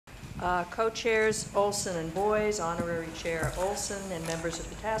Co-chairs Olson and Boyes, Honorary Chair Olson, and members of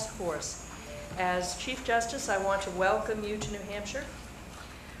the task force. As Chief Justice, I want to welcome you to New Hampshire.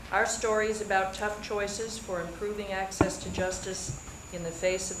 Our story is about tough choices for improving access to justice in the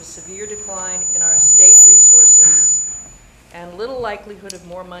face of a severe decline in our state resources and little likelihood of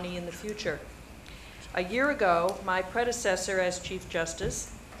more money in the future. A year ago, my predecessor as Chief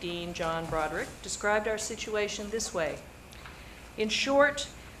Justice, Dean John Broderick, described our situation this way. In short,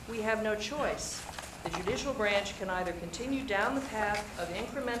 we have no choice. The judicial branch can either continue down the path of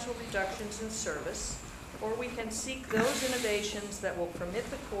incremental reductions in service, or we can seek those innovations that will permit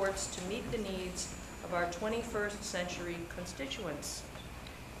the courts to meet the needs of our 21st century constituents.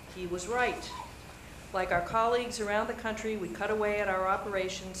 He was right. Like our colleagues around the country, we cut away at our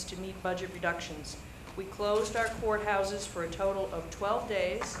operations to meet budget reductions. We closed our courthouses for a total of 12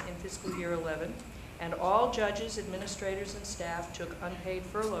 days in fiscal year 11, and all judges, administrators, and staff took unpaid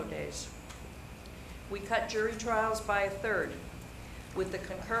furlough days. We cut jury trials by a third. With the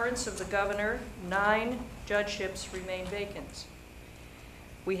concurrence of the governor, 9 judgeships remain vacant.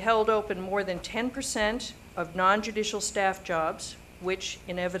 We held open more than 10% of non-judicial staff jobs, which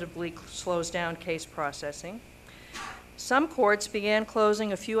inevitably slows down case processing. Some courts began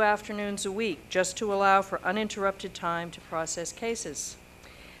closing a few afternoons a week just to allow for uninterrupted time to process cases.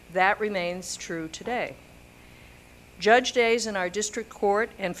 That remains true today. Judge days in our district court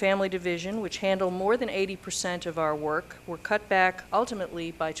and family division, which handle more than 80% of our work, were cut back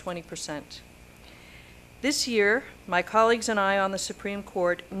ultimately by 20%. This year, my colleagues and I on the Supreme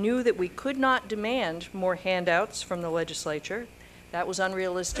Court knew that we could not demand more handouts from the legislature. That was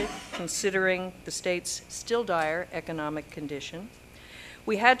unrealistic, considering the state's still dire economic condition.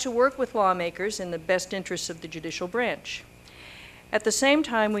 We had to work with lawmakers in the best interests of the judicial branch. At the same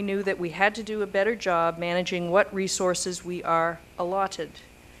time, we knew that we had to do a better job managing what resources we are allotted.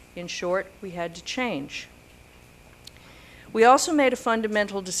 In short, we had to change. We also made a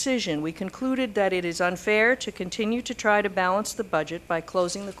fundamental decision. We concluded that it is unfair to continue to try to balance the budget by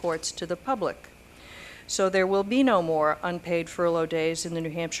closing the courts to the public. So there will be no more unpaid furlough days in the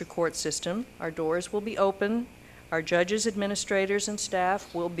New Hampshire court system. Our doors will be open. Our judges, administrators, and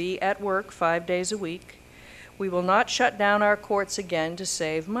staff will be at work 5 days a week. We will not shut down our courts again to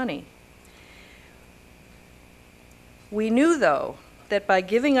save money. We knew, though, that by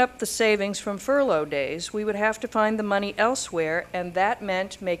giving up the savings from furlough days, we would have to find the money elsewhere, and that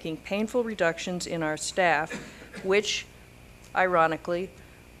meant making painful reductions in our staff, which, ironically,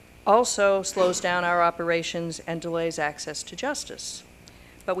 also slows down our operations and delays access to justice.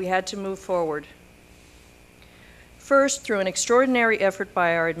 But we had to move forward. First, through an extraordinary effort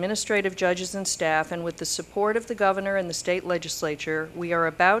by our administrative judges and staff, and with the support of the governor and the state legislature, we are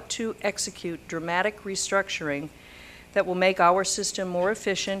about to execute dramatic restructuring that will make our system more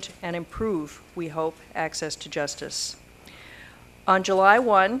efficient and improve, we hope, access to justice. On July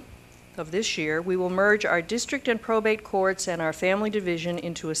 1 of this year, we will merge our district and probate courts and our family division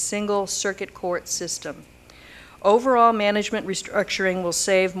into a single circuit court system. Overall management restructuring will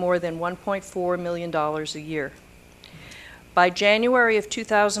save more than $1.4 million a year. By January of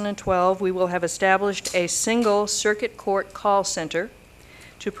 2012, we will have established a single circuit court call center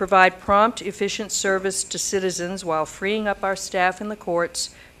to provide prompt, efficient service to citizens while freeing up our staff in the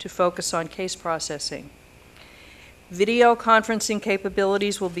courts to focus on case processing. Video conferencing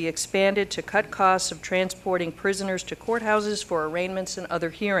capabilities will be expanded to cut costs of transporting prisoners to courthouses for arraignments and other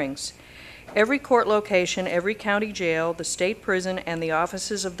hearings. Every court location, every county jail, the state prison, and the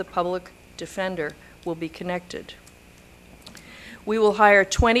offices of the public defender will be connected. We will hire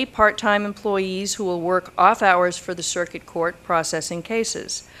 20 part-time employees who will work off hours for the circuit court processing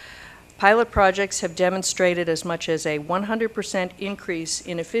cases. Pilot projects have demonstrated as much as a 100% increase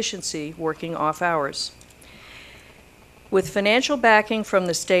in efficiency working off hours. With financial backing from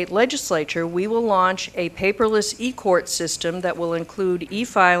the state legislature, we will launch a paperless e-court system that will include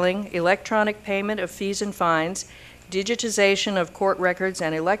e-filing, electronic payment of fees and fines, digitization of court records,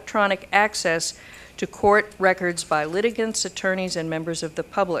 and electronic access to court records by litigants, attorneys, and members of the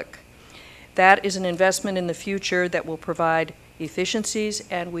public. That is an investment in the future that will provide efficiencies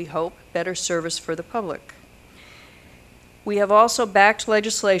and, we hope, better service for the public. We have also backed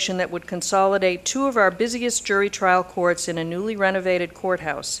legislation that would consolidate 2 of our busiest jury trial courts in a newly renovated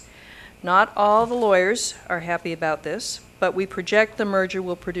courthouse. Not all the lawyers are happy about this, but we project the merger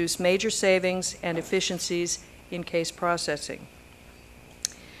will produce major savings and efficiencies in case processing.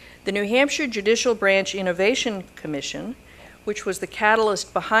 The New Hampshire Judicial Branch Innovation Commission, which was the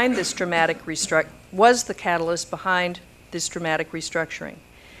catalyst behind this dramatic restructuring.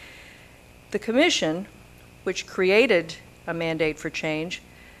 The commission, which created a mandate for change,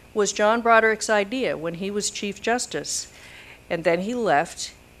 was John Broderick's idea when he was Chief Justice. And then he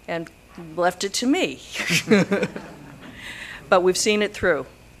left and left it to me. But we've seen it through.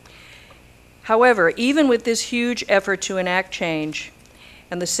 However, even with this huge effort to enact change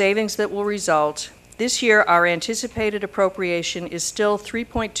and the savings that will result, this year our anticipated appropriation is still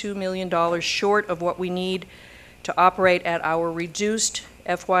 $3.2 million short of what we need to operate at our reduced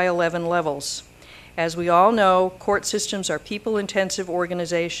FY11 levels. As we all know, court systems are people-intensive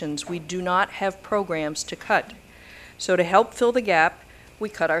organizations. We do not have programs to cut. So to help fill the gap, we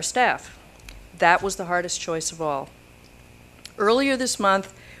cut our staff. That was the hardest choice of all. Earlier this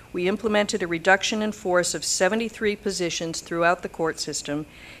month, we implemented a reduction in force of 73 positions throughout the court system,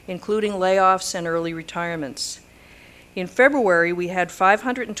 including layoffs and early retirements. In February, we had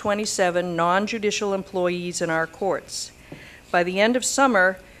 527 non-judicial employees in our courts. By the end of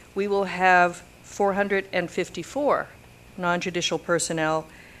summer, we will have 454 non-judicial personnel,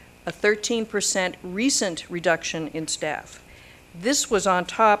 a 13% recent reduction in staff. This was on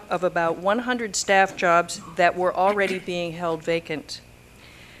top of about 100 staff jobs that were already being held vacant.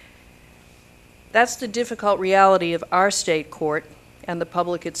 That's the difficult reality of our state court and the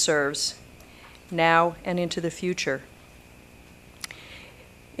public it serves, now and into the future.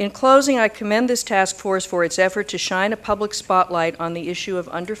 In closing, I commend this task force for its effort to shine a public spotlight on the issue of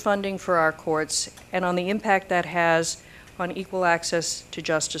underfunding for our courts and on the impact that has on equal access to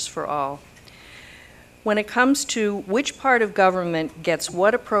justice for all. When it comes to which part of government gets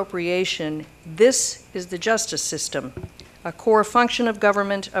what appropriation, this is the justice system, a core function of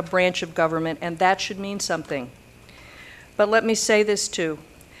government, a branch of government, and that should mean something. But let me say this too.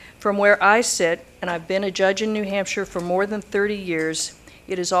 From where I sit, and I've been a judge in New Hampshire for more than 30 years,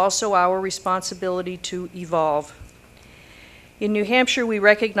 it is also our responsibility to evolve. In New Hampshire, we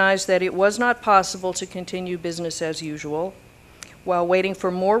recognize that it was not possible to continue business as usual while waiting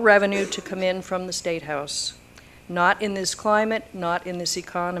for more revenue to come in from the State House. Not in this climate, not in this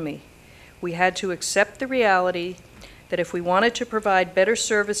economy. We had to accept the reality that if we wanted to provide better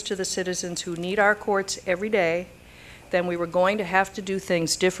service to the citizens who need our courts every day, then we were going to have to do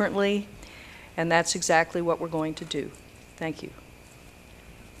things differently, and that's exactly what we're going to do. Thank you.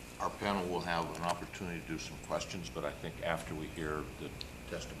 Our panel will have an opportunity to do some questions, but I think after we hear the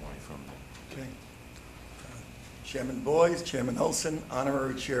testimony from them. Okay. Chairman Boyes, Chairman Olson,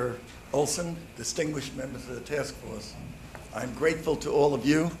 Honorary Chair Olson, distinguished members of the task force, I'm grateful to all of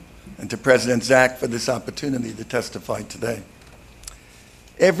you and to President Zach for this opportunity to testify today.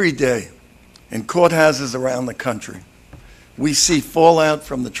 Every day in courthouses around the country, we see fallout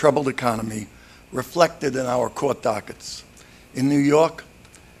from the troubled economy reflected in our court dockets. In New York,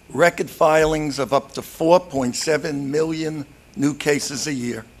 record filings of up to 4.7 million new cases a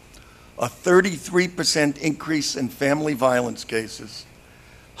year, a 33% increase in family violence cases,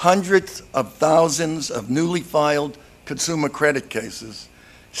 hundreds of thousands of newly filed consumer credit cases,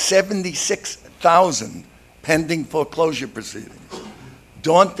 76,000 pending foreclosure proceedings.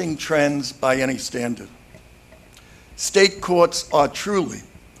 Daunting trends by any standard. State courts are truly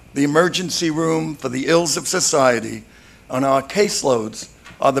the emergency room for the ills of society, and our caseloads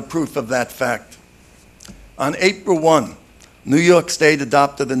are the proof of that fact. On April 1, New York State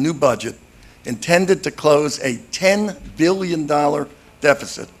adopted a new budget intended to close a $10 billion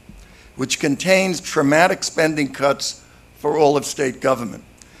deficit, which contains dramatic spending cuts for all of state government,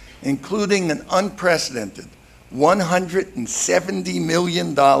 including an unprecedented $170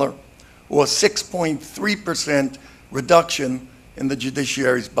 million or 6.3% reduction in the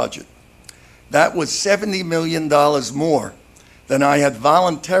judiciary's budget. That was $70 million more than I had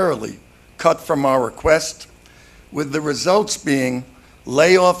voluntarily cut from our request, with the results being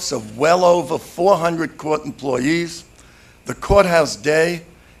layoffs of well over 400 court employees, the courthouse day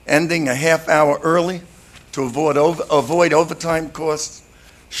ending a half hour early to avoid overtime costs,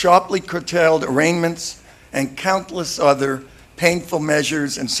 sharply curtailed arraignments, and countless other painful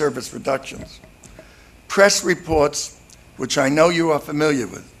measures and service reductions. Press reports, which I know you are familiar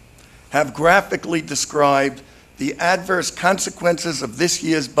with, have graphically described the adverse consequences of this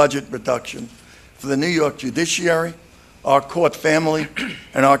year's budget reduction for the New York judiciary, our court family,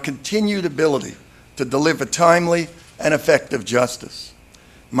 and our continued ability to deliver timely and effective justice.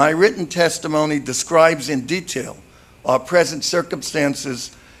 My written testimony describes in detail our present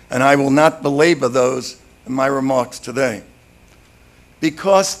circumstances, and I will not belabor those in my remarks today.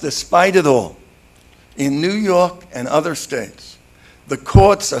 Because despite it all, in New York and other states, the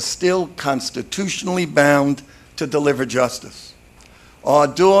courts are still constitutionally bound to deliver justice. Our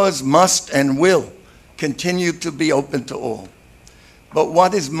doors must and will continue to be open to all. But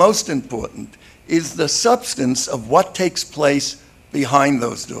what is most important is the substance of what takes place behind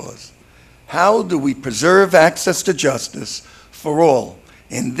those doors. How do we preserve access to justice for all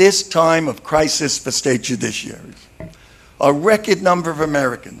in this time of crisis for state judiciaries? A record number of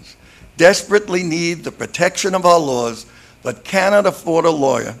Americans desperately need the protection of our laws, but cannot afford a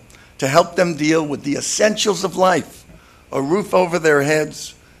lawyer to help them deal with the essentials of life: a roof over their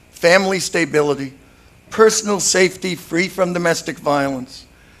heads, family stability, personal safety free from domestic violence,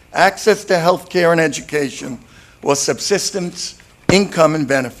 access to health care and education, or subsistence, income, and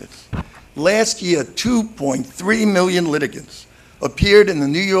benefits. Last year, 2.3 million litigants appeared in the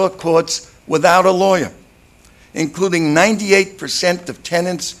New York courts without a lawyer, including 98% of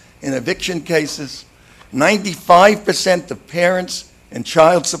tenants in eviction cases, 95% of parents in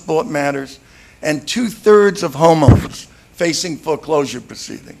child support matters, and 2/3 of homeowners facing foreclosure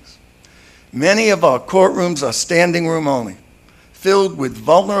proceedings. Many of our courtrooms are standing room only, filled with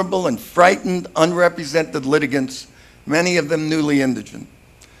vulnerable and frightened, unrepresented litigants, many of them newly indigent.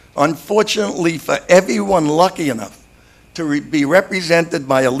 Unfortunately, for everyone lucky enough to be represented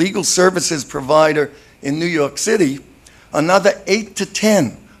by a legal services provider in New York City, another 8 to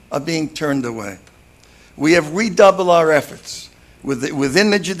 10 are being turned away. We have redoubled our efforts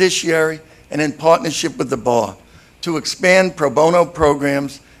within the judiciary and in partnership with the bar to expand pro bono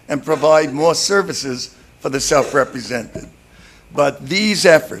programs and provide more services for the self-represented. But these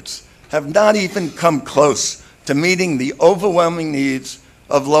efforts have not even come close to meeting the overwhelming needs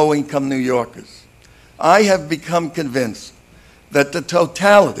of low-income New Yorkers. I have become convinced that the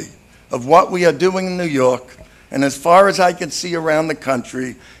totality of what we are doing in New York, and as far as I can see around the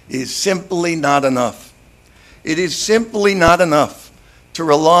country, is simply not enough. It is simply not enough to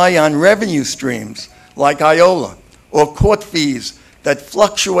rely on revenue streams like IOLA or court fees that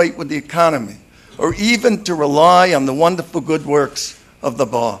fluctuate with the economy, or even to rely on the wonderful good works of the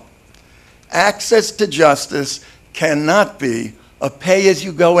bar. Access to justice cannot be a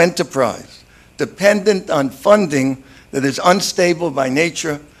pay-as-you-go enterprise, dependent on funding that is unstable by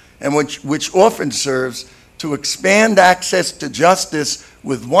nature and which often serves to expand access to justice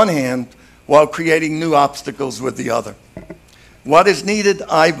with one hand while creating new obstacles with the other. What is needed,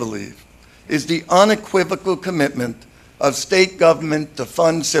 I believe, is the unequivocal commitment of state government to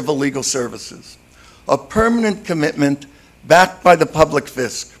fund civil legal services, a permanent commitment backed by the public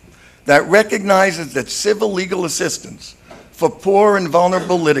fisc that recognizes that civil legal assistance for poor and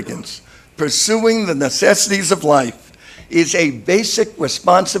vulnerable litigants pursuing the necessities of life is a basic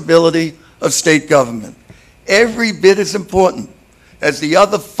responsibility of state government, every bit as important as the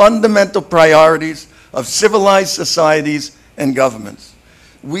other fundamental priorities of civilized societies and governments.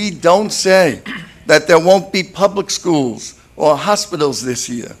 We don't say that there won't be public schools or hospitals this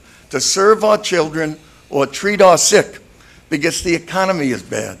year to serve our children or treat our sick because the economy is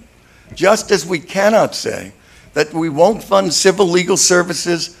bad, just as we cannot say that we won't fund civil legal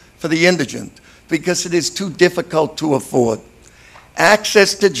services for the indigent because it is too difficult to afford.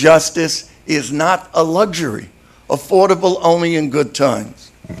 Access to justice is not a luxury, affordable only in good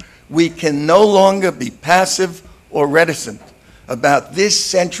times. We can no longer be passive or reticent about this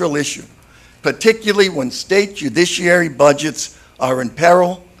central issue, particularly when state judiciary budgets are in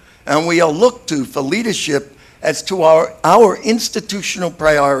peril and we are looked to for leadership as to our institutional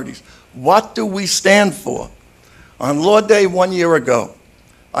priorities. What do we stand for? On Law Day 1 year ago,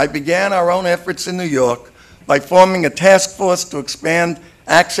 I began our own efforts in New York by forming a task force to expand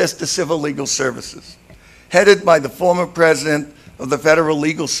access to civil legal services, headed by the former president of the Federal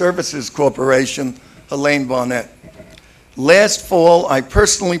Legal Services Corporation, Helene Barnett. Last fall, I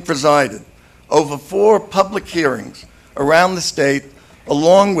personally presided over 4 public hearings around the state,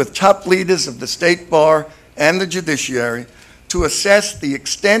 along with top leaders of the state bar and the judiciary, to assess the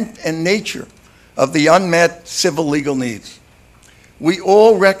extent and nature of the unmet civil legal needs. We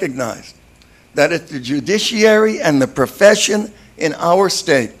all recognized that if the judiciary and the profession in our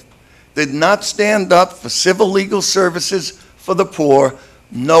state did not stand up for civil legal services for the poor,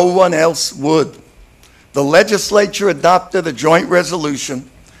 no one else would. The legislature adopted a joint resolution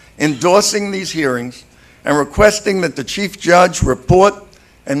endorsing these hearings and requesting that the chief judge report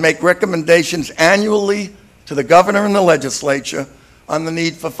and make recommendations annually to the governor and the legislature on the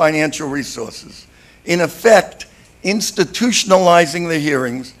need for financial resources. In effect, institutionalizing the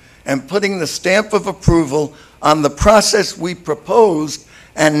hearings and putting the stamp of approval on the process we proposed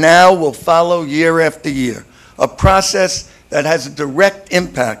and now will follow year after year, a process that has a direct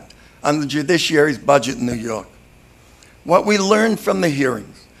impact on the judiciary's budget in New York. What we learned from the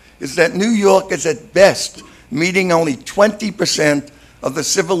hearings is that New York is at best meeting only 20% of the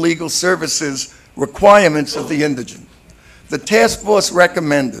civil legal services requirements of the indigent. The task force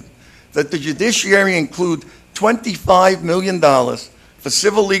recommended that the judiciary include $25 million for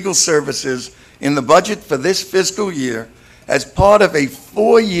civil legal services in the budget for this fiscal year as part of a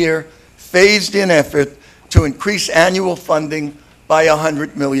 4-year phased-in effort to increase annual funding by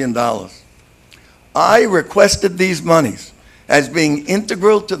 $100 million. I requested these monies as being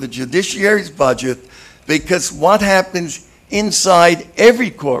integral to the judiciary's budget because what happens inside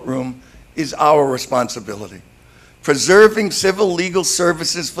every courtroom is our responsibility. Preserving civil legal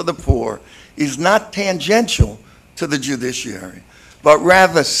services for the poor is not tangential to the judiciary, but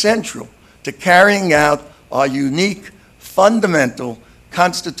rather central to carrying out our unique, fundamental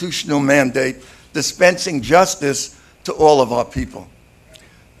constitutional mandate, dispensing justice to all of our people.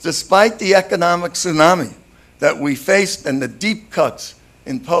 Despite the economic tsunami that we faced and the deep cuts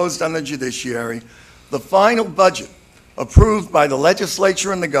imposed on the judiciary, the final budget approved by the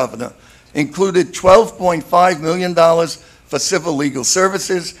legislature and the governor included $12.5 million for civil legal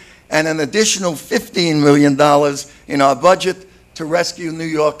services and an additional $15 million in our budget to rescue New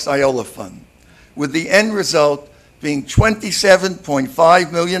York's IOLA fund, with the end result being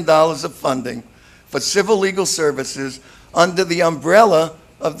 $27.5 million of funding for civil legal services under the umbrella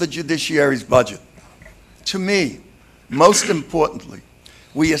of the judiciary's budget. To me, most importantly,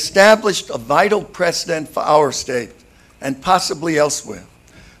 we established a vital precedent for our state and possibly elsewhere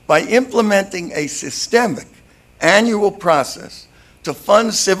by implementing a systemic annual process to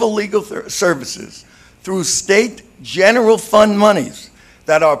fund civil legal services through state general fund monies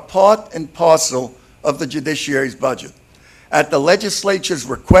that are part and parcel of the judiciary's budget. At the legislature's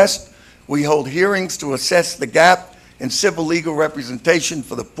request, we hold hearings to assess the gap in civil legal representation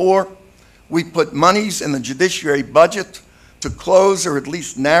for the poor. We put monies in the judiciary budget to close or at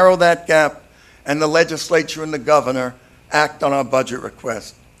least narrow that gap, and the legislature and the governor act on our budget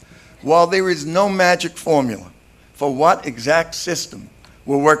request. While there is no magic formula for what exact system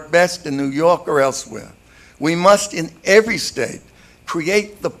will work best in New York or elsewhere, we must in every state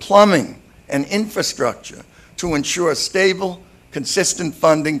create the plumbing and infrastructure to ensure stable, consistent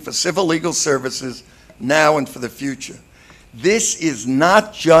funding for civil legal services now and for the future. This is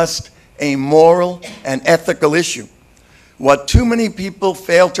not just a moral and ethical issue. What too many people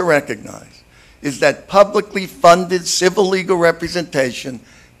fail to recognize is that publicly funded civil legal representation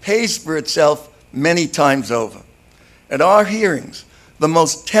pays for itself many times over. At our hearings, the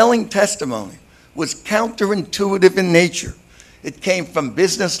most telling testimony was counterintuitive in nature. It came from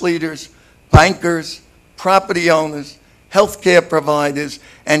business leaders, bankers, property owners, healthcare providers,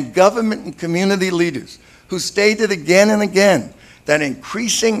 and government and community leaders who stated again and again that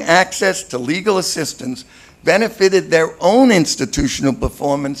increasing access to legal assistance benefited their own institutional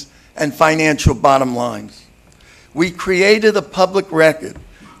performance and financial bottom lines. We created a public record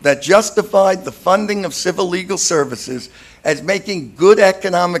that justified the funding of civil legal services as making good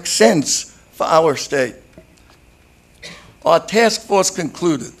economic sense for our state. Our task force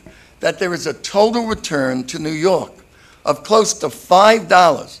concluded that there is a total return to New York of close to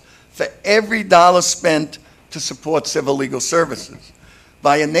 $5 for every dollar spent to support civil legal services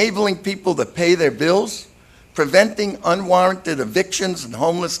by enabling people to pay their bills, preventing unwarranted evictions and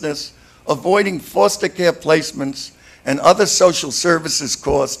homelessness, avoiding foster care placements and other social services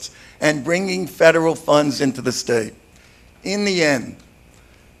costs, and bringing federal funds into the state. In the end,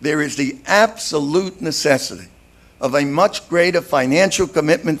 there is the absolute necessity of a much greater financial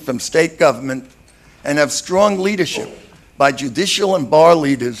commitment from state government and of strong leadership by judicial and bar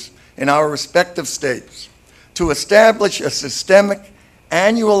leaders in our respective states to establish a systemic,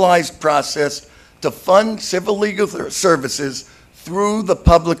 annualized process to fund civil legal services through the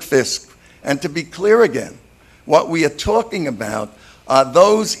public fisc. And to be clear again, what we are talking about are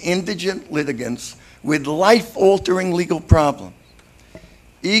those indigent litigants with life-altering legal problems.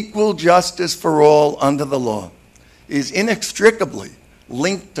 Equal justice for all under the law is inextricably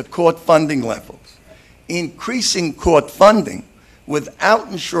linked to court funding levels. Increasing court funding without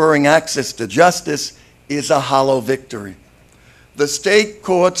ensuring access to justice is a hollow victory. The state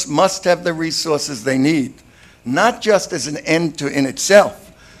courts must have the resources they need, not just as an end in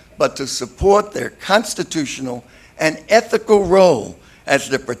itself, but to support their constitutional and ethical role as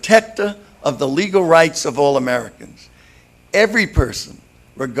the protector of the legal rights of all Americans. Every person,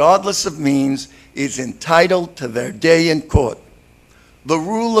 regardless of means, is entitled to their day in court. The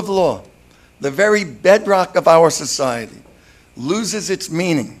rule of law, the very bedrock of our society, loses its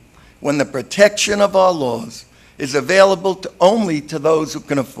meaning when the protection of our laws is available only to those who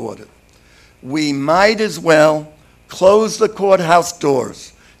can afford it. We might as well close the courthouse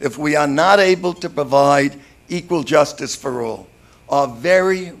doors if we are not able to provide equal justice for all, our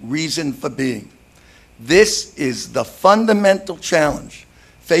very reason for being. This is the fundamental challenge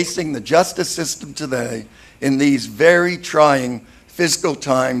facing the justice system today, in these very trying fiscal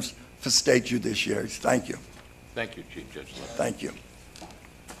times for state judiciaries. Thank you. Thank you, Chief Judge Lippman. Thank you.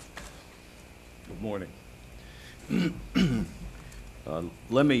 Good morning.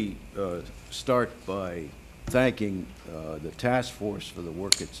 Let me start by thanking the task force for the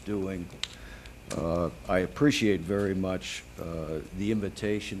work it's doing. I appreciate very much the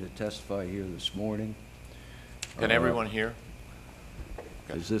invitation to testify here this morning. Can everyone hear?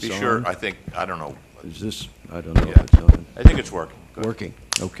 Is this Be on? sure, I don't know. Is this, I don't know Yeah. if it's on. I think it's working. Go ahead. Working,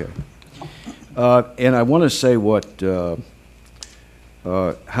 okay. And I want to say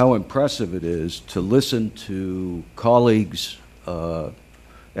how impressive it is to listen to colleagues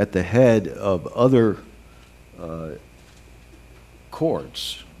at the head of other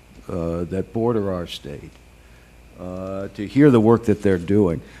courts that border our state, to hear the work that they're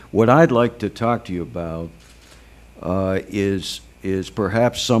doing. What I'd like to talk to you about is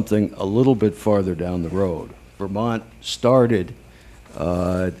perhaps something a little bit farther down the road. Vermont started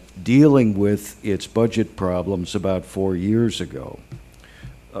dealing with its budget problems about 4 years ago.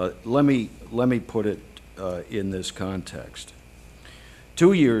 Let me put it in this context.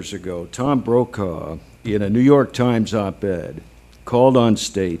 2 years ago, Tom Brokaw, in a New York Times op-ed, called on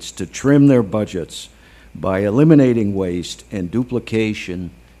states to trim their budgets by eliminating waste and duplication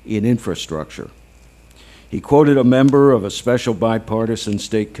in infrastructure. He quoted a member of a special bipartisan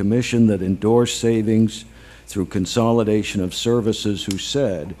state commission that endorsed savings through consolidation of services who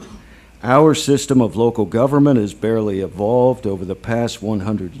said, "Our system of local government has barely evolved over the past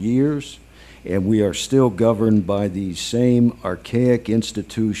 100 years, and we are still governed by these same archaic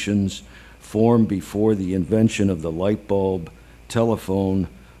institutions formed before the invention of the light bulb, telephone,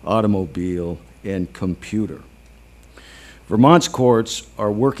 automobile, and computer." Vermont's courts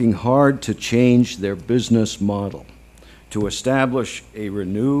are working hard to change their business model, to establish a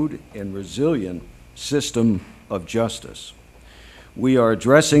renewed and resilient system of justice. We are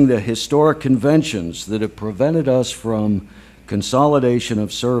addressing the historic conventions that have prevented us from consolidation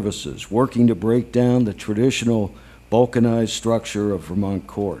of services, working to break down the traditional balkanized structure of Vermont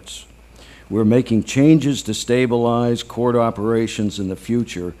courts. We're making changes to stabilize court operations in the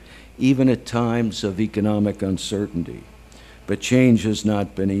future, even at times of economic uncertainty. But change has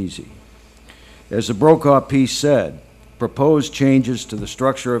not been easy. As the Brokaw piece said, proposed changes to the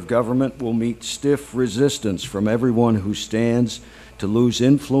structure of government will meet stiff resistance from everyone who stands to lose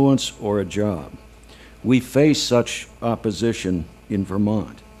influence or a job. We face such opposition in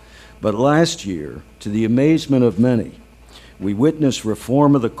Vermont. But last year, to the amazement of many, we witnessed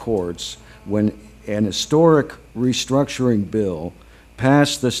reform of the courts when an historic restructuring bill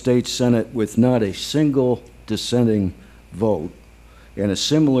passed the state Senate with not a single dissenting vote, and a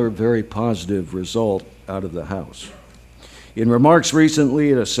similar very positive result out of the House. In remarks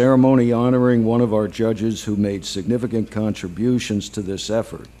recently at a ceremony honoring one of our judges who made significant contributions to this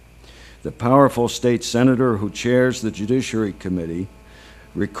effort, the powerful state senator who chairs the Judiciary Committee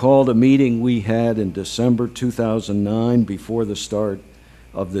recalled a meeting we had in December 2009 before the start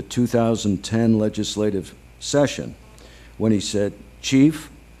of the 2010 legislative session, when he said, "Chief,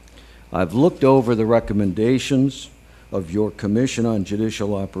 I've looked over the recommendations of your Commission on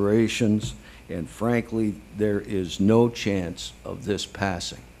Judicial Operations, and frankly, there is no chance of this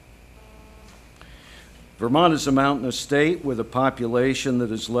passing." Vermont is a mountainous state with a population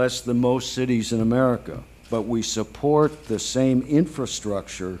that is less than most cities in America, but we support the same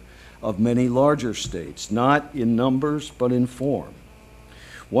infrastructure of many larger states, not in numbers, but in form.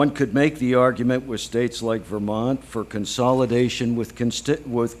 One could make the argument with states like Vermont for consolidation with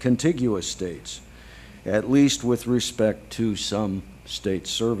contiguous states, at least with respect to some state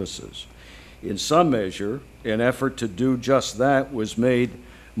services. In some measure, an effort to do just that was made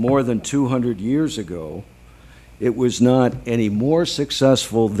more than 200 years ago. It was not any more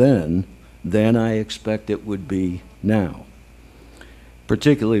successful then than I expect it would be now,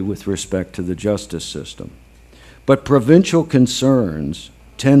 particularly with respect to the justice system. But provincial concerns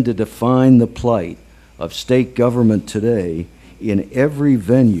tend to define the plight of state government today in every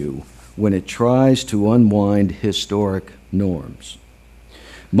venue when it tries to unwind historic norms.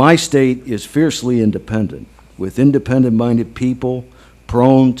 My state is fiercely independent, with independent-minded people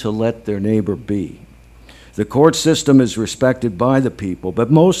prone to let their neighbor be. The court system is respected by the people, but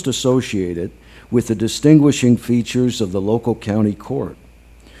most associate it with the distinguishing features of the local county court.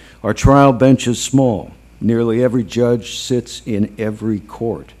 Our trial bench is small. Nearly every judge sits in every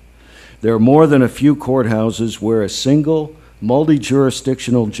court. There are more than a few courthouses where a single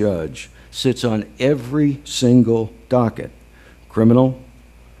multi-jurisdictional judge sits on every single docket: criminal,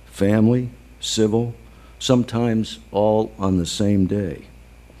 family, civil, sometimes all on the same day.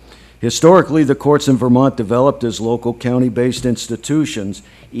 Historically, the courts in Vermont developed as local county-based institutions,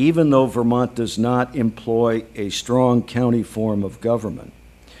 even though Vermont does not employ a strong county form of government.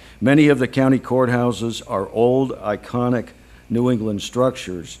 Many of the county courthouses are old, iconic New England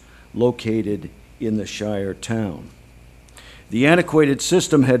structures located in the Shire town. The antiquated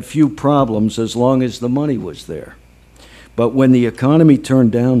system had few problems as long as the money was there. But when the economy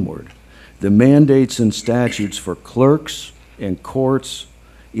turned downward, the mandates and statutes for clerks and courts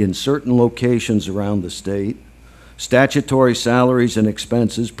in certain locations around the state, statutory salaries and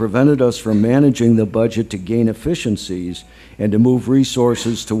expenses prevented us from managing the budget to gain efficiencies and to move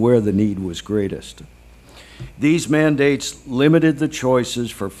resources to where the need was greatest. These mandates limited the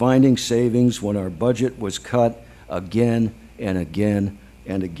choices for finding savings when our budget was cut again and again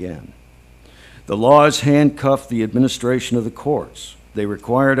and again. The laws handcuffed the administration of the courts. They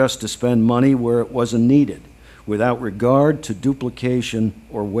required us to spend money where it wasn't needed, without regard to duplication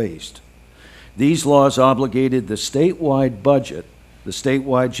or waste. These laws obligated the statewide budget, the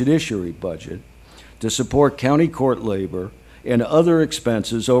statewide judiciary budget, to support county court labor and other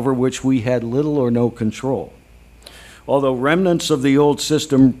expenses over which we had little or no control. Although remnants of the old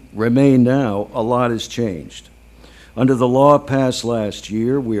system remain now, a lot has changed. Under the law passed last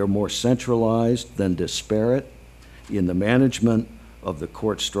year, we are more centralized than disparate in the management of the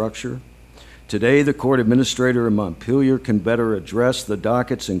court structure. Today, the court administrator in Montpelier can better address the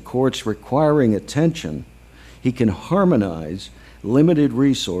dockets in courts requiring attention. He can harmonize limited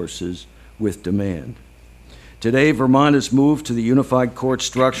resources with demand. Today, Vermont has moved to the unified court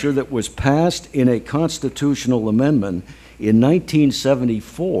structure that was passed in a constitutional amendment in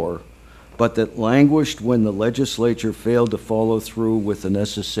 1974, but that languished when the legislature failed to follow through with the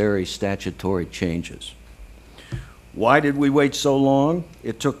necessary statutory changes. Why did we wait so long?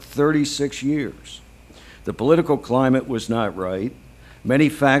 It took 36 years. The political climate was not right. Many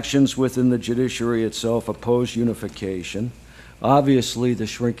factions within the judiciary itself opposed unification. Obviously, the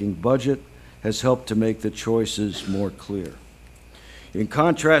shrinking budget has helped to make the choices more clear. In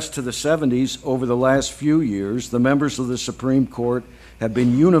contrast to the 70s, over the last few years, the members of the Supreme Court have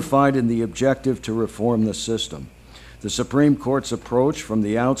been unified in the objective to reform the system. The Supreme Court's approach from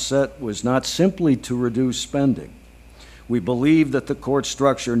the outset was not simply to reduce spending. We believed that the court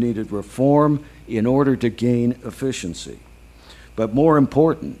structure needed reform in order to gain efficiency. But more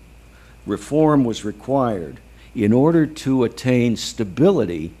important, reform was required in order to attain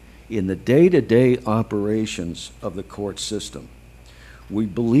stability in the day-to-day operations of the court system. We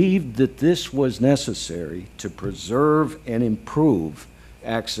believed that this was necessary to preserve and improve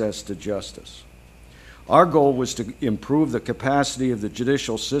access to justice. Our goal was to improve the capacity of the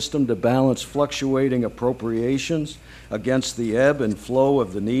judicial system to balance fluctuating appropriations against the ebb and flow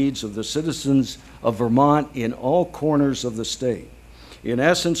of the needs of the citizens of Vermont in all corners of the state. In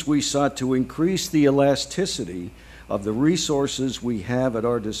essence, we sought to increase the elasticity of the resources we have at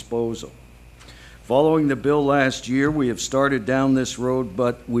our disposal. Following the bill last year, we have started down this road,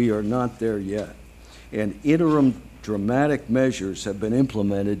 but we are not there yet. And interim dramatic measures have been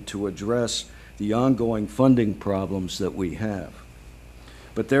implemented to address the ongoing funding problems that we have.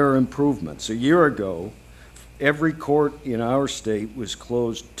 But there are improvements. A year ago, every court in our state was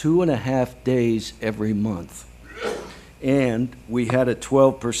closed 2.5 days every month, and we had a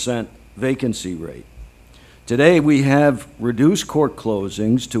 12% vacancy rate. Today, we have reduced court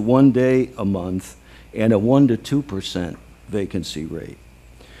closings to 1 day a month and a 1 to 2% vacancy rate.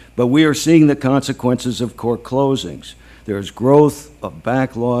 But we are seeing the consequences of court closings. There's growth of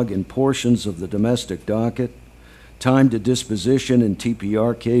backlog in portions of the domestic docket. Time to disposition in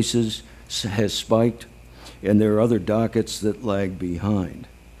TPR cases has spiked, and there are other dockets that lag behind.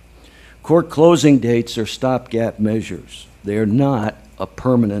 Court closing dates are stopgap measures. They are not a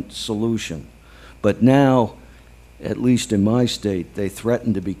permanent solution. But now, at least in my state, they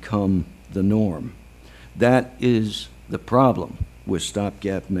threaten to become the norm. That is the problem with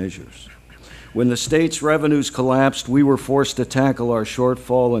stopgap measures. When the state's revenues collapsed, we were forced to tackle our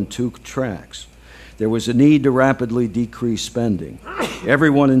shortfall in 2 tracks. There was a need to rapidly decrease spending.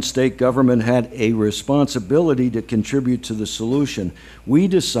 Everyone in state government had a responsibility to contribute to the solution. We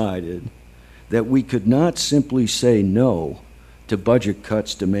decided that we could not simply say no to budget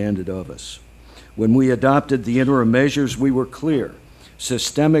cuts demanded of us. When we adopted the interim measures, we were clear.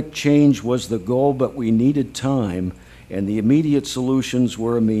 Systemic change was the goal, but we needed time, and the immediate solutions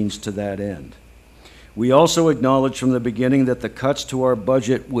were a means to that end. We also acknowledged from the beginning that the cuts to our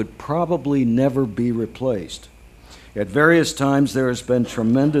budget would probably never be replaced. At various times, there has been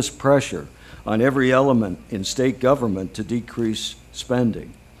tremendous pressure on every element in state government to decrease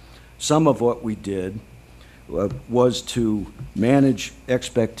spending. Some of what we did was to manage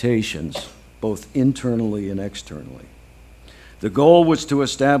expectations, both internally and externally. The goal was to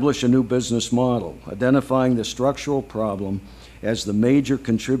establish a new business model, identifying the structural problem as the major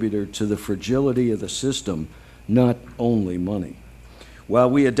contributor to the fragility of the system, not only money. While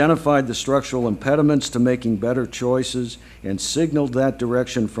we identified the structural impediments to making better choices and signaled that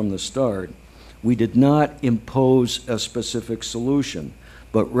direction from the start, we did not impose a specific solution,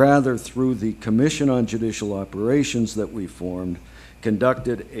 but rather, through the Commission on Judicial Operations that we formed,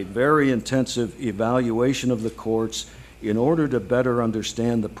 conducted a very intensive evaluation of the courts in order to better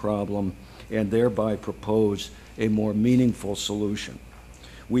understand the problem and thereby propose a more meaningful solution.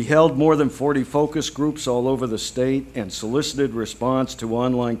 We held more than 40 focus groups all over the state and solicited response to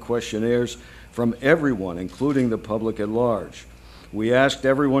online questionnaires from everyone, including the public at large. We asked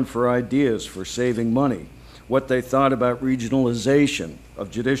everyone for ideas for saving money, what they thought about regionalization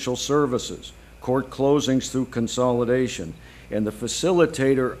of judicial services, court closings through consolidation, and the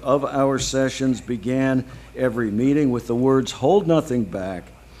facilitator of our sessions began every meeting with the words, "Hold nothing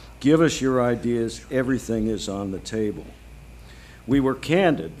back, give us your ideas, everything is on the table." We were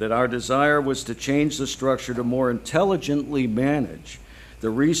candid that our desire was to change the structure to more intelligently manage the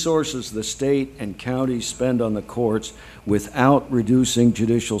resources the state and counties spend on the courts without reducing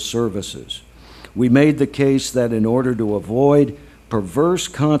judicial services. We made the case that in order to avoid perverse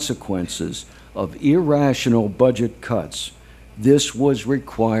consequences of irrational budget cuts, this was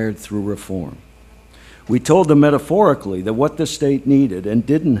required through reform. We told them metaphorically that what the state needed and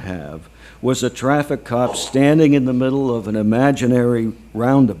didn't have was a traffic cop standing in the middle of an imaginary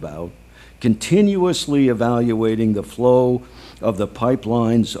roundabout, continuously evaluating the flow of the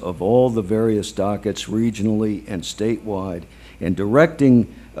pipelines of all the various dockets regionally and statewide, and directing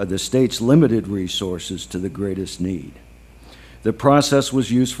the state's limited resources to the greatest need. The process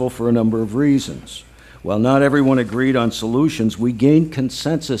was useful for a number of reasons. While not everyone agreed on solutions, we gained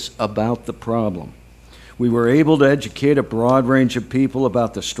consensus about the problem. We were able to educate a broad range of people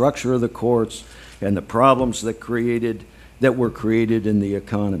about the structure of the courts and the problems that were created in the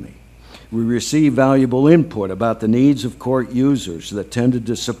economy. We received valuable input about the needs of court users that tended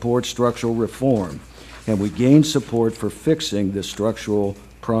to support structural reform, and we gained support for fixing the structural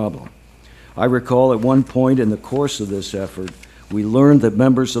problem. I recall at one point in the course of this effort, we learned that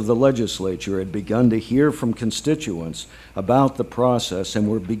members of the legislature had begun to hear from constituents about the process and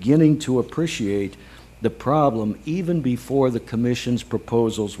were beginning to appreciate the problem even before the Commission's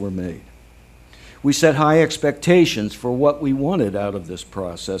proposals were made. We set high expectations for what we wanted out of this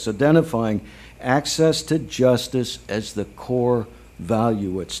process, identifying access to justice as the core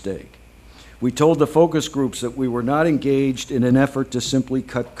value at stake. We told the focus groups that we were not engaged in an effort to simply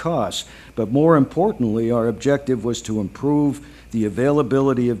cut costs, but more importantly, our objective was to improve the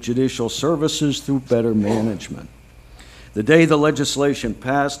availability of judicial services through better management. The day the legislation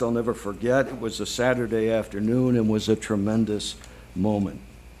passed, I'll never forget, it was a Saturday afternoon and was a tremendous moment.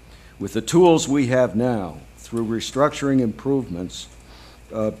 With the tools we have now, through restructuring improvements,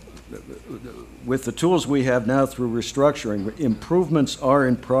 improvements are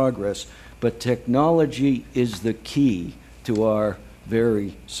in progress, but technology is the key to our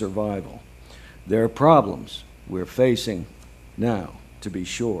very survival. There are problems we're facing now, to be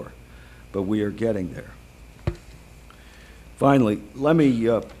sure, but we are getting there. Finally, let me,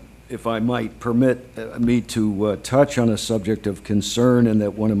 if I might, permit me to touch on a subject of concern and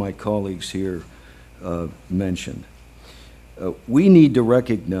that one of my colleagues here mentioned. We need to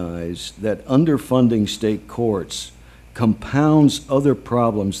recognize that underfunding state courts compounds other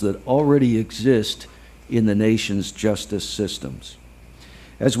problems that already exist in the nation's justice systems.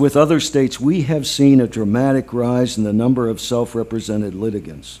 As with other states, we have seen a dramatic rise in the number of self-represented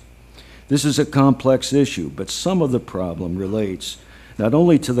litigants. This is a complex issue, but some of the problem relates not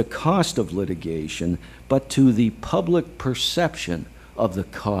only to the cost of litigation, but to the public perception of the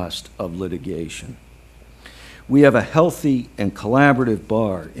cost of litigation. We have a healthy and collaborative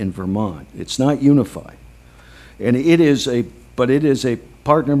bar in Vermont. It's not unified, and it is a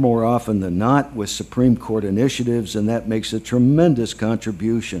partner more often than not with Supreme Court initiatives, and that makes a tremendous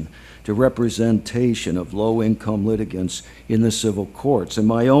contribution to representation of low-income litigants in the civil courts. In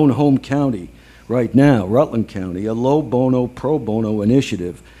my own home county right now, Rutland County, a low bono, pro bono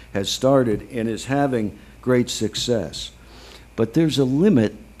initiative has started and is having great success. But there's a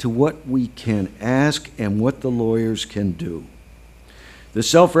limit to what we can ask and what the lawyers can do. The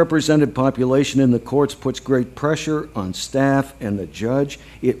self-represented population in the courts puts great pressure on staff and the judge.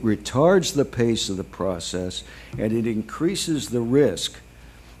 It retards the pace of the process, and it increases the risk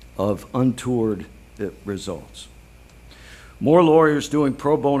of untoward results. More lawyers doing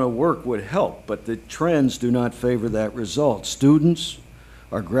pro bono work would help, but the trends do not favor that result. Students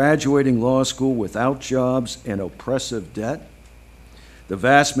are graduating law school without jobs and oppressive debt. The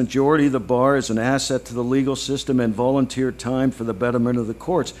vast majority of the bar is an asset to the legal system and volunteer time for the betterment of the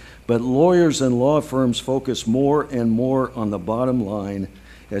courts. But lawyers and law firms focus more and more on the bottom line,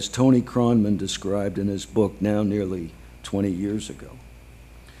 as Tony Kronman described in his book now nearly 20 years ago.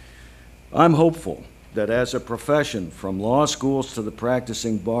 I'm hopeful that as a profession, from law schools to the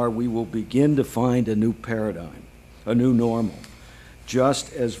practicing bar, we will begin to find a new paradigm, a new normal,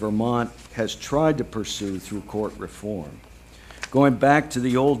 just as Vermont has tried to pursue through court reform. Going back to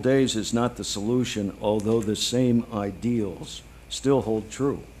the old days is not the solution, although the same ideals still hold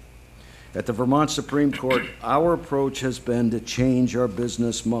true. At the Vermont Supreme Court, our approach has been to change our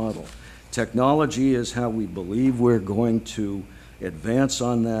business model. Technology is how we believe we're going to advance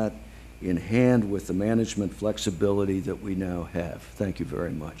on that, in hand with the management flexibility that we now have. Thank you very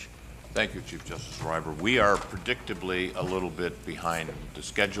much. Thank you, Chief Justice Reiber. We are predictably a little bit behind the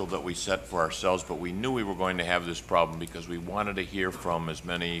schedule that we set for ourselves, but we knew we were going to have this problem because we wanted to hear from as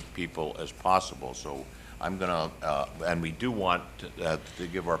many people as possible. So I'm going to, and we do want to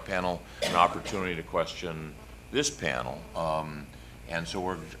give our panel an opportunity to question this panel. And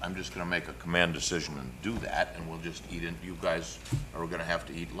so I'm just going to make a command decision and do that, and we'll just eat in. You guys are going to have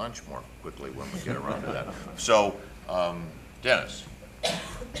to eat lunch more quickly when we get around to that. So, Dennis.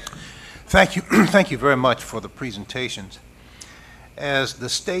 Thank you. Thank you very much for the presentations. As the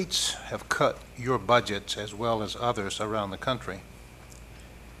states have cut your budgets as well as others around the country,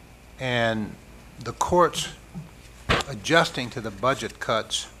 and the courts adjusting to the budget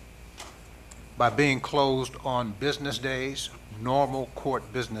cuts by being closed on business days, normal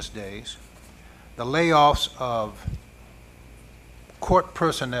court business days, the layoffs of court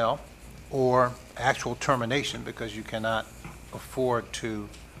personnel or actual termination because you cannot afford to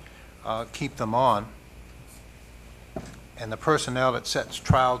keep them on, and the personnel that sets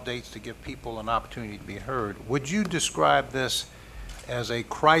trial dates to give people an opportunity to be heard. Would you describe this as a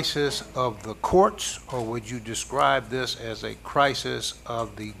crisis of the courts, or would you describe this as a crisis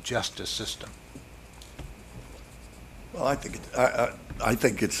of the justice system? Well, I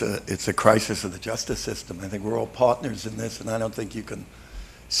think it's a crisis of the justice system. I think we're all partners in this, and I don't think you can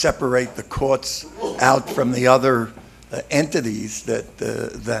separate the courts out from the other entities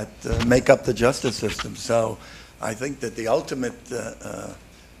that make up the justice system. So I think that the ultimate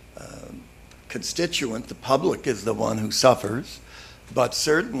constituent, the public, is the one who suffers. But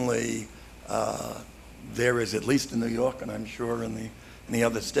certainly there is, at least in New York, and I'm sure in the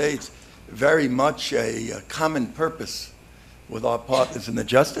other states, very much a common purpose with our partners in the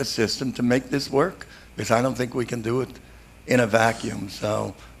justice system to make this work, because I don't think we can do it in a vacuum.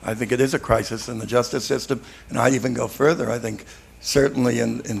 So I think it is a crisis in the justice system, and I even go further. I think certainly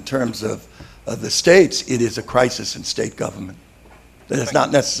in terms of the states, it is a crisis in state government that is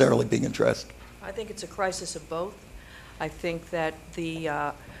not necessarily being addressed. I think it's a crisis of both. I think that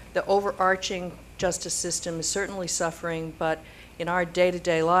the overarching justice system is certainly suffering, but in our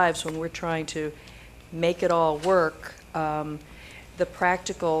day-to-day lives, when we're trying to make it all work, the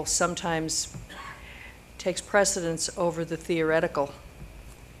practical sometimes takes precedence over the theoretical.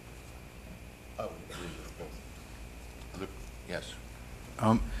 Yes.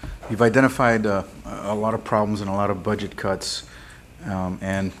 You've identified a lot of problems and a lot of budget cuts,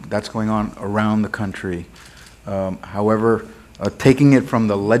 and that's going on around the country. However, taking it from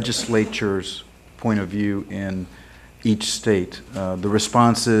the legislature's point of view in each state, the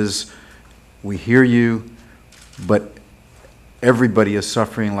response is, we hear you, but everybody is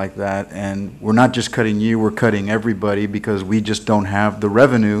suffering like that, and we're not just cutting you, we're cutting everybody because we just don't have the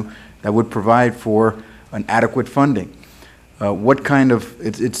revenue that would provide for an adequate funding. What kind of,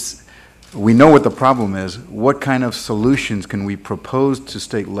 we know what the problem is. What kind of solutions can we propose to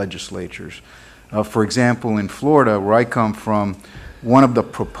state legislatures? For example, in Florida, where I come from, one of the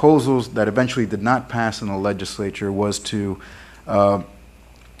proposals that eventually did not pass in the legislature was to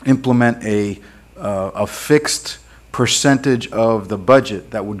implement a fixed percentage of the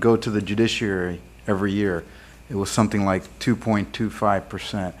budget that would go to the judiciary every year. It was something like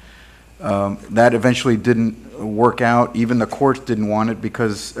 2.25%. That eventually didn't work out. Even the courts didn't want it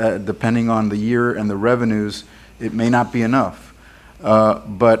because depending on the year and the revenues, it may not be enough.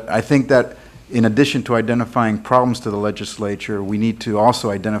 But I think that in addition to identifying problems to the legislature, we need to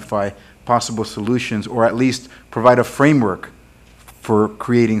also identify possible solutions, or at least provide a framework for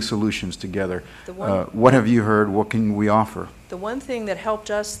creating solutions together. What have you heard? What can we offer? The one thing that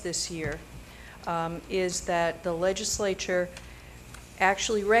helped us this year is that the legislature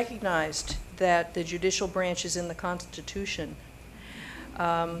actually recognized that the judicial branch is in the Constitution.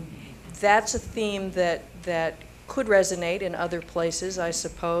 That's a theme that could resonate in other places, I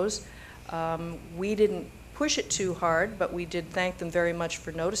suppose. We didn't push it too hard, but we did thank them very much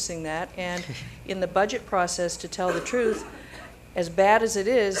for noticing that. And in the budget process, to tell the truth, as bad as it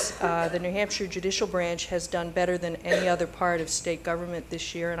is, the New Hampshire judicial branch has done better than any other part of state government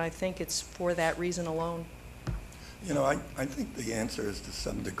this year, and I think it's for that reason alone. You know, I think the answer is to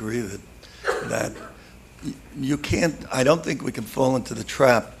some degree that you can't, I don't think we can fall into the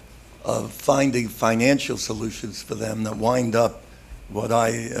trap of finding financial solutions for them that wind up what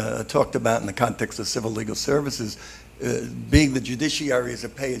I talked about in the context of civil legal services, being the judiciary as a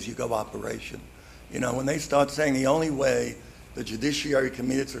pay-as-you-go operation. You know, when they start saying the only way the judiciary can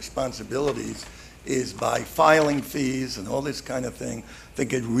meet its responsibilities is by filing fees and all this kind of thing, I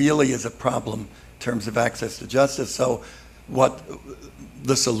think it really is a problem in terms of access to justice. So what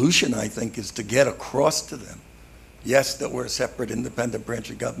the solution, I think, is to get across to them, yes, that we're a separate independent branch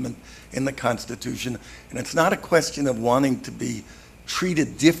of government in the Constitution, and it's not a question of wanting to be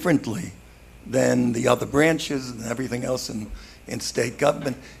treated differently than the other branches and everything else in state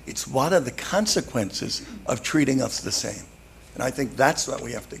government. It's what are the consequences of treating us the same? And I think that's what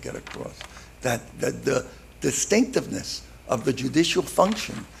we have to get across, that the distinctiveness of the judicial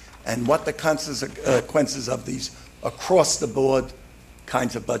function and what the consequences of these across-the-board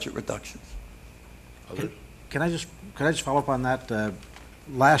kinds of budget reductions. Can I just follow up on that?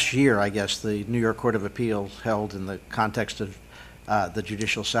 Last year, I guess, the New York Court of Appeals held in the context of the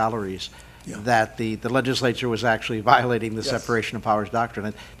judicial salaries that the legislature was actually violating the separation of powers doctrine.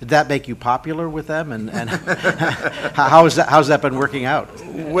 And did that make you popular with them? And how's that been working out?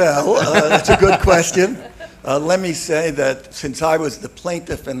 Well, that's a good question. Let me say that since I was the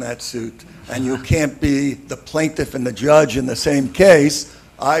plaintiff in that suit, and you can't be the plaintiff and the judge in the same case,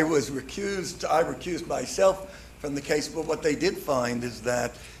 I recused myself from the case, but what they did find is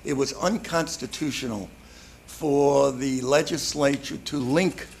that it was unconstitutional for the legislature to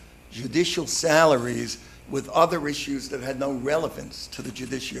link judicial salaries with other issues that had no relevance to the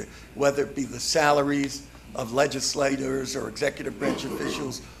judiciary, whether it be the salaries of legislators or executive branch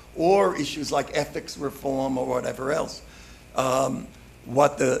officials, or issues like ethics reform or whatever else.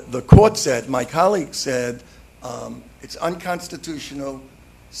 What the court said, my colleague said, it's unconstitutional,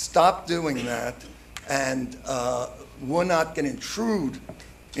 stop doing that, and we're not going to intrude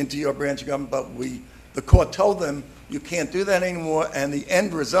into your branch of government, but the court told them you can't do that anymore, and the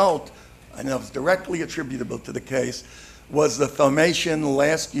end result, I know it's directly attributable to the case, was the formation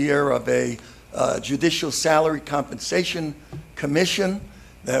last year of a judicial salary compensation commission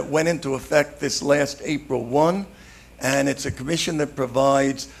that went into effect this last April 1, and it's a commission that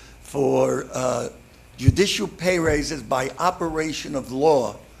provides for judicial pay raises by operation of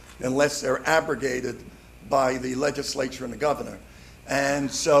law unless they're abrogated by the legislature and the governor. And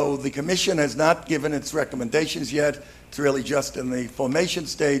so the commission has not given its recommendations yet. It's really just in the formation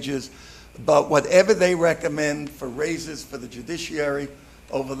stages. But whatever they recommend for raises for the judiciary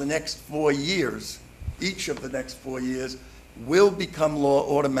over the next 4 years, each of the next 4 years, will become law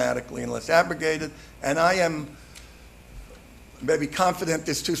automatically unless abrogated. And I am, maybe confident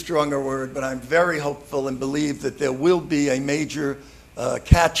is too strong a word, but I'm very hopeful and believe that there will be a major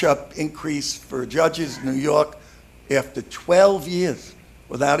catch-up increase for judges in New York after 12 years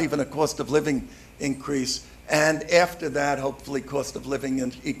without even a cost of living increase, and after that, hopefully cost of living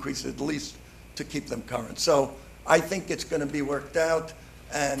increase at least to keep them current. So I think it's going to be worked out,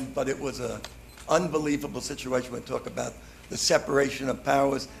 but it was an unbelievable situation when we talk about the separation of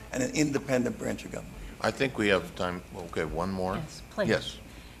powers and an independent branch of government. I think we have time. Okay, one more. Yes, please. Yes.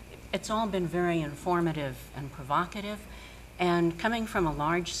 It's all been very informative and provocative, and coming from a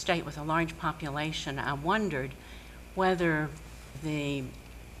large state with a large population, I wondered whether the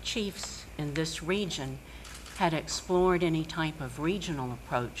chiefs in this region had explored any type of regional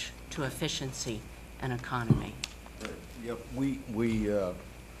approach to efficiency and economy. Yep, we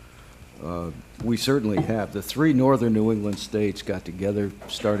certainly have. The 3 northern New England states got together,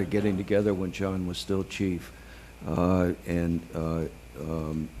 started getting together when John was still chief,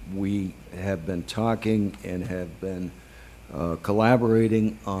 we have been talking and have been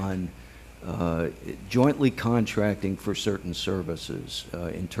collaborating on jointly contracting for certain services,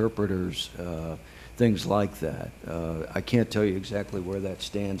 interpreters, things like that. I can't tell you exactly where that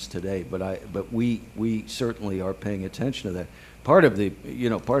stands today, but we certainly are paying attention to that. Part of the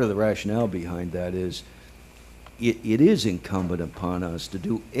rationale behind that is it is incumbent upon us to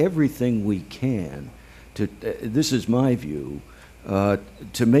do everything we can to, this is my view,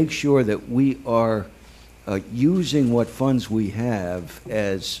 to make sure that we are using what funds we have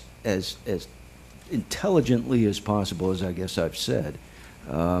as intelligently as possible, as I guess I've said.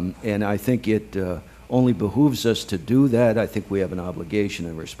 And I think it only behooves us to do that. I think we have an obligation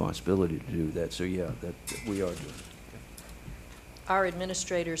and responsibility to do that. So yeah, that we are doing it. Our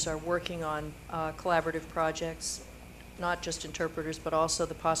administrators are working on collaborative projects, not just interpreters, but also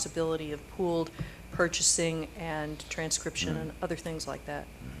the possibility of pooled purchasing and transcription and other things like that.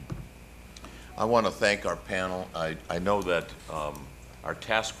 I want to thank our panel. I know that our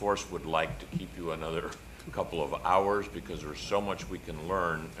task force would like to keep you another couple of hours because there's so much we can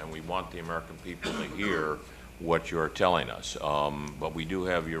learn, and we want the American people to hear what you're telling us. But we do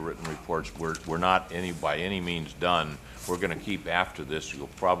have your written reports. We're not by any means done. We're going to keep after this. You'll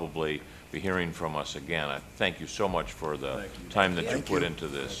probably be hearing from us again. I thank you so much for the time that you put into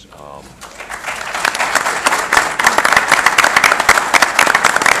this.